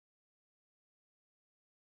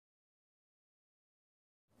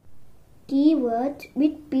keywords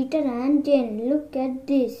with Peter and Jane. Look at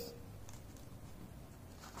this.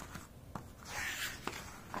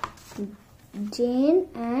 Jane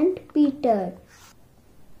and Peter.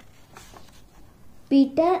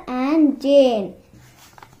 Peter and Jane.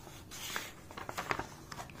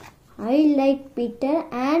 I like Peter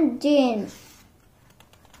and Jane.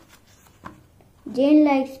 Jane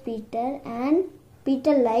likes Peter and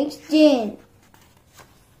Peter likes Jane.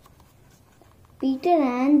 Peter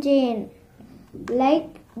and Jane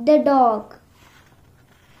like the dog.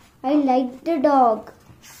 I like the dog.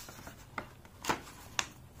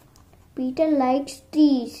 Peter likes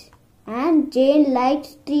trees and Jane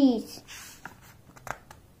likes trees.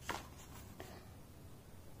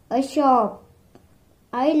 A shop.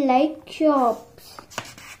 I like shops.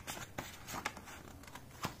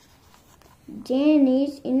 Jane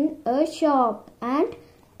is in a shop and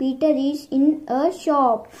Peter is in a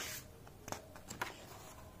shop.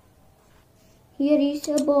 Here is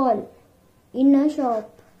a ball in a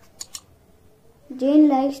shop. Jane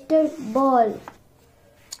likes the ball.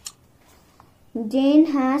 Jane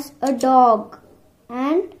has a dog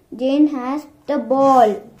and Jane has the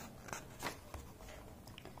ball.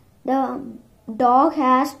 The dog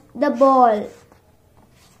has the ball.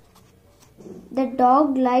 The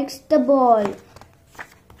dog likes the ball.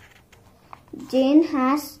 Jane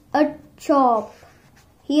has a shop.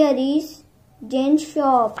 Here is Jane's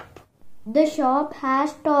shop. The shop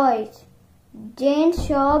has toys. Jane's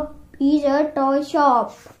shop is a toy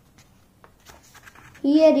shop.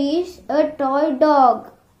 Here is a toy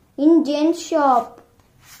dog in Jane's shop.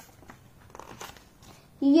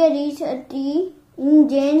 Here is a tree in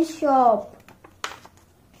Jane's shop.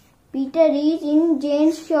 Peter is in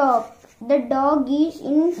Jane's shop. The dog is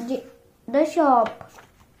in the shop.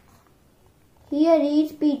 Here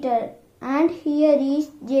is Peter and here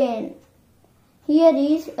is Jane. Here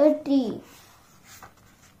is a tree.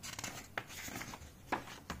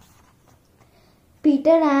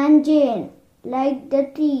 Peter and Jane like the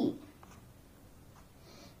tree.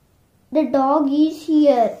 The dog is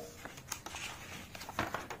here.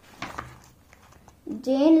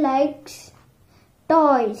 Jane likes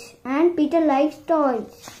toys and Peter likes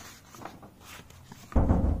toys.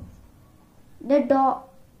 The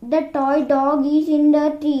toy dog is in the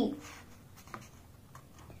tree.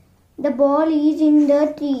 The ball is in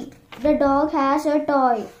the tree. The dog has a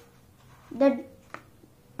toy. The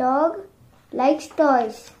dog likes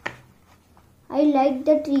toys. I like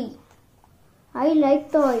the tree. I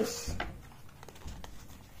like toys.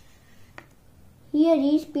 Here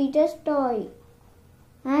is Peter's toy.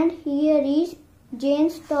 And here is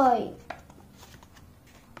Jane's toy.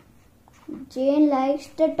 Jane likes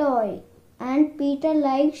the toy and Peter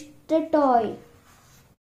likes the toy.